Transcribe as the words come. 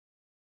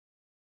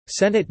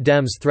Senate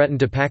Dems threaten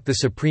to pack the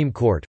Supreme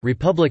Court,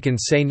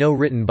 Republicans say no.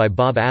 Written by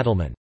Bob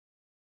Adelman.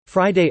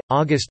 Friday,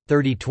 August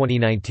 30,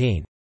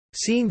 2019.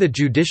 Seeing the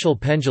judicial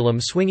pendulum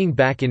swinging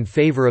back in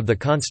favor of the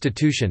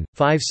Constitution,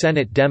 5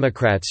 Senate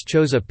Democrats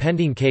chose a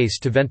pending case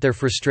to vent their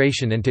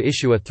frustration and to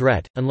issue a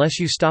threat: "Unless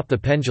you stop the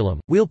pendulum,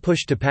 we'll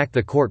push to pack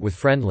the court with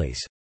friendlies."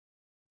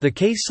 The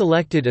case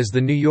selected is the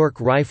New York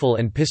Rifle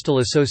and Pistol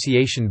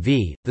Association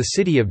v. the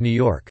City of New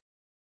York.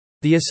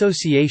 The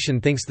association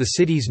thinks the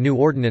city's new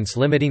ordinance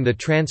limiting the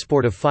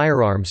transport of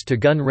firearms to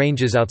gun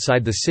ranges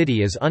outside the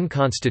city is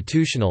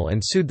unconstitutional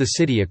and sued the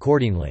city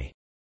accordingly.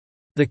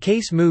 The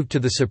case moved to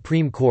the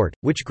Supreme Court,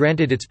 which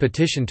granted its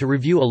petition to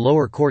review a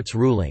lower court's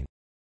ruling.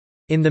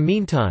 In the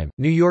meantime,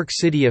 New York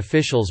City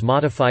officials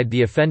modified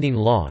the offending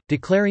law,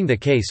 declaring the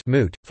case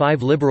moot.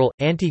 5 liberal,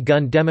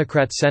 anti-gun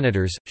Democrat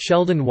senators,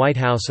 Sheldon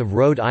Whitehouse of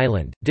Rhode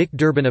Island, Dick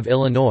Durbin of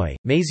Illinois,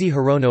 Mazie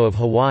Hirono of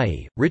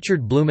Hawaii,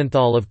 Richard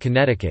Blumenthal of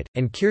Connecticut,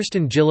 and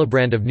Kirsten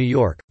Gillibrand of New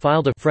York,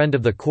 filed a friend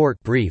of the court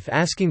brief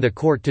asking the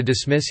court to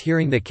dismiss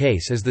hearing the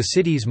case as the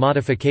city's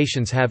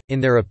modifications have,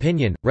 in their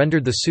opinion,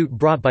 rendered the suit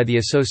brought by the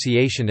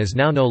association as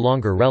now no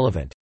longer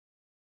relevant.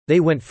 They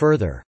went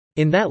further.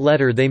 In that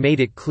letter they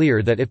made it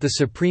clear that if the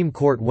Supreme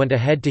Court went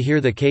ahead to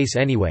hear the case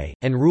anyway,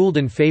 and ruled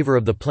in favor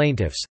of the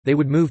plaintiffs, they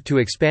would move to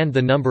expand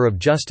the number of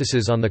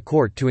justices on the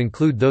court to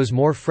include those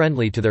more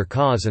friendly to their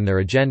cause and their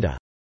agenda.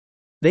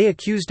 They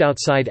accused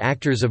outside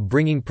actors of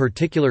bringing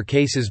particular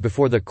cases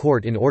before the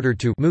court in order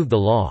to move the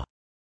law.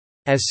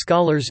 As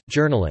scholars,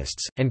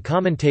 journalists, and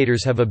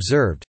commentators have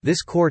observed,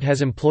 this court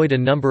has employed a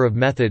number of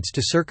methods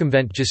to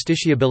circumvent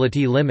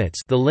justiciability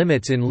limits, the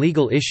limits in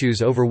legal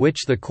issues over which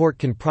the court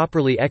can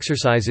properly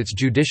exercise its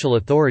judicial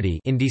authority,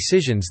 in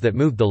decisions that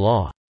moved the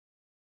law.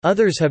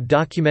 Others have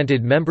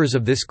documented members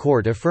of this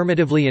court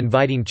affirmatively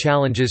inviting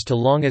challenges to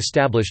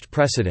long-established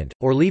precedent,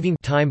 or leaving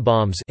time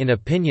bombs in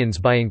opinions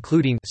by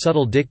including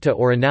subtle dicta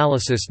or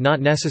analysis not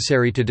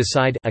necessary to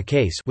decide a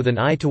case with an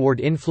eye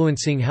toward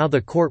influencing how the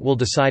court will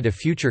decide a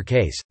future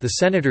case. The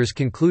senators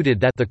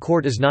concluded that the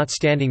court is not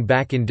standing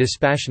back in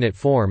dispassionate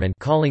form and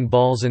calling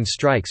balls and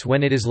strikes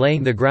when it is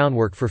laying the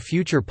groundwork for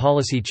future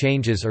policy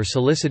changes or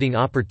soliciting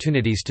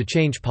opportunities to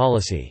change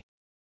policy.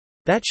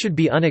 That should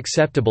be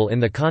unacceptable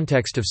in the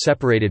context of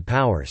separated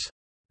powers.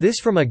 This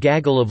from a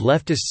gaggle of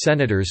leftist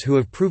senators who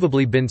have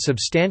provably been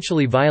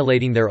substantially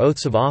violating their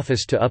oaths of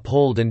office to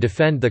uphold and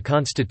defend the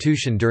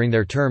Constitution during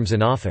their terms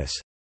in office.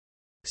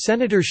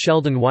 Senator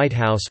Sheldon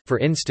Whitehouse, for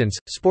instance,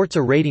 sports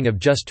a rating of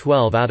just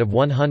 12 out of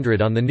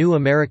 100 on the New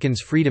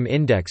Americans Freedom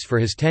Index for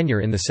his tenure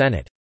in the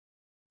Senate.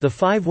 The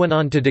 5 went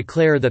on to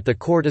declare that the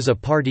court is a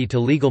party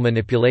to legal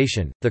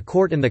manipulation. The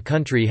court and the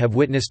country have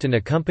witnessed an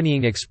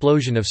accompanying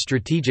explosion of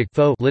strategic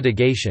faux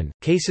litigation,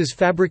 cases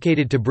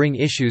fabricated to bring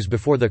issues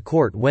before the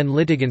court when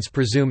litigants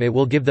presume it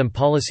will give them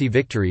policy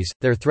victories.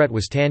 Their threat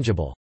was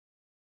tangible.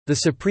 The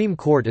Supreme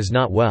Court is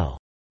not well.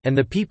 And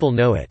the people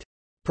know it.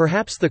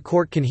 Perhaps the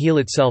court can heal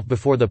itself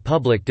before the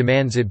public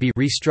demands it be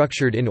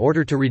restructured in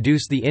order to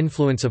reduce the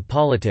influence of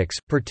politics,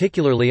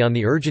 particularly on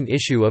the urgent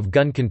issue of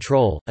gun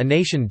control. A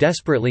nation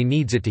desperately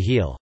needs it to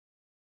heal.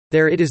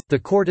 There it is. The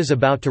court is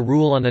about to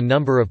rule on a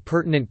number of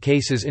pertinent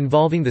cases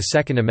involving the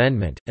Second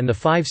Amendment, and the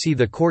 5 see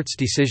the court's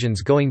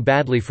decisions going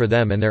badly for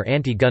them and their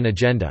anti-gun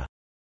agenda.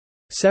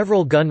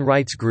 Several gun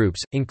rights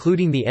groups,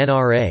 including the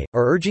NRA,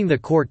 are urging the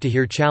court to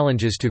hear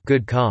challenges to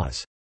good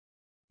cause.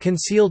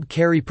 Concealed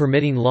carry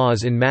permitting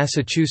laws in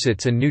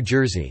Massachusetts and New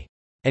Jersey.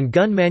 And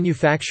gun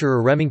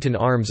manufacturer Remington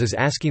Arms is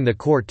asking the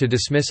court to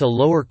dismiss a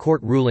lower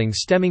court ruling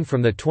stemming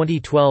from the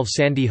 2012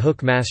 Sandy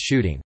Hook mass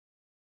shooting.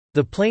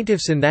 The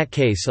plaintiffs in that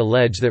case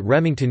allege that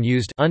Remington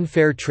used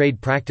unfair trade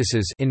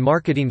practices in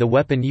marketing the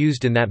weapon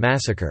used in that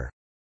massacre.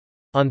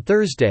 On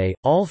Thursday,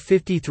 all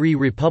 53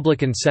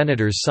 Republican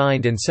senators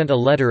signed and sent a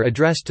letter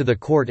addressed to the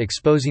court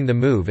exposing the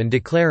move and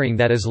declaring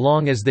that as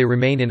long as they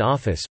remain in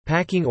office,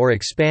 packing or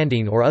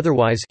expanding or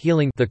otherwise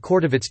healing the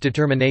court of its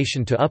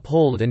determination to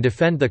uphold and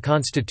defend the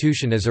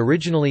Constitution as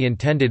originally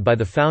intended by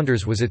the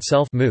founders was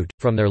itself moot.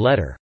 From their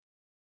letter.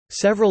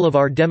 Several of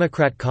our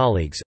Democrat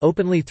colleagues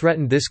openly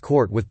threatened this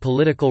court with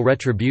political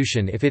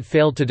retribution if it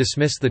failed to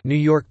dismiss the New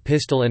York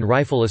Pistol and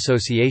Rifle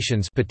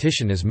Association's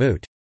petition as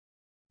moot.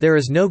 There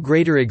is no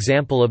greater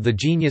example of the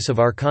genius of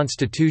our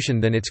Constitution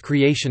than its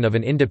creation of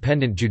an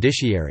independent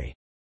judiciary.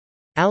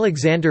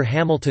 Alexander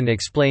Hamilton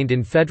explained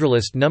in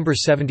Federalist No.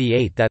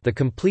 78 that the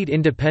complete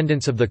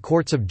independence of the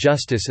courts of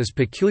justice is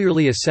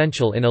peculiarly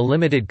essential in a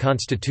limited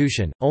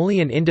constitution. Only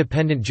an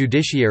independent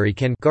judiciary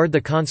can guard the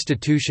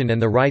Constitution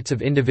and the rights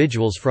of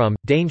individuals from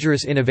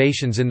dangerous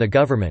innovations in the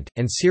government,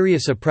 and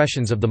serious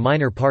oppressions of the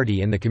minor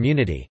party in the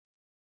community.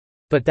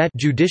 But that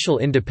judicial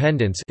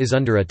independence is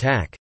under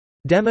attack.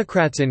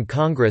 Democrats in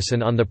Congress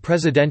and on the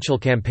presidential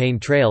campaign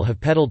trail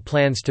have peddled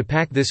plans to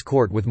pack this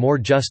court with more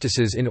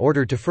justices in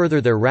order to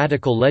further their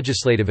radical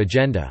legislative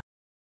agenda.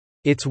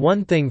 It's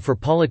one thing for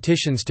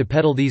politicians to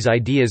peddle these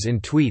ideas in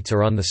tweets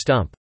or on the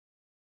stump.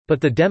 But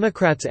the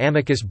Democrats'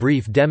 amicus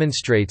brief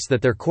demonstrates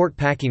that their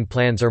court-packing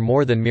plans are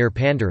more than mere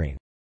pandering.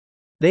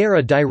 They are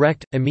a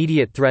direct,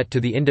 immediate threat to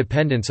the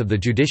independence of the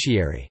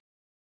judiciary.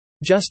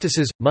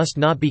 Justices must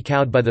not be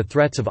cowed by the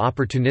threats of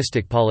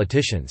opportunistic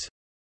politicians.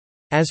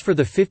 As for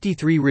the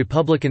 53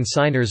 Republican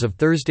signers of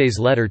Thursday's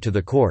letter to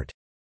the court,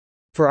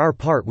 for our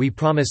part we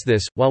promise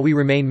this, while we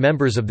remain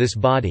members of this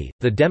body,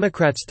 the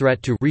Democrats'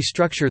 threat to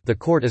restructure the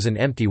court is an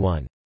empty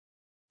one.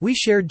 We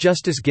share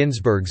Justice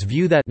Ginsburg's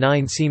view that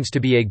 9 seems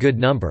to be a good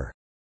number.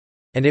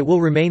 And it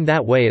will remain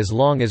that way as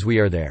long as we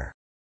are there.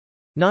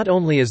 Not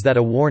only is that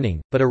a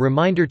warning, but a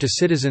reminder to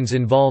citizens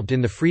involved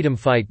in the freedom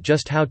fight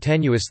just how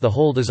tenuous the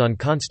hold is on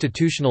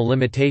constitutional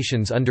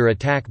limitations under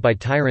attack by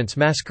tyrants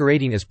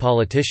masquerading as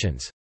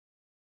politicians.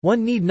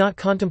 One need not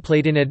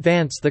contemplate in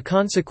advance the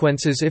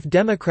consequences if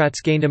Democrats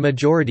gained a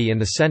majority in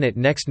the Senate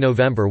next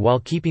November while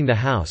keeping the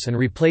House and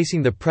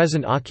replacing the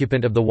present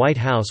occupant of the White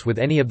House with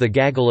any of the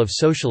gaggle of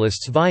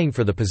socialists vying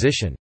for the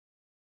position.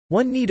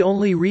 One need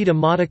only read a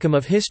modicum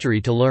of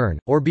history to learn,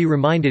 or be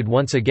reminded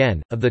once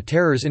again, of the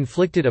terrors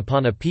inflicted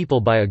upon a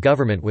people by a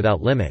government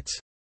without limits.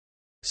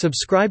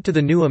 Subscribe to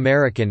The New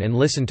American and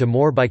listen to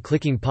more by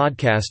clicking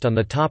podcast on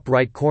the top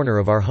right corner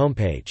of our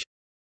homepage.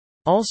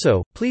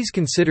 Also, please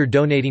consider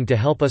donating to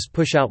help us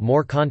push out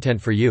more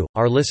content for you,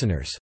 our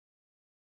listeners.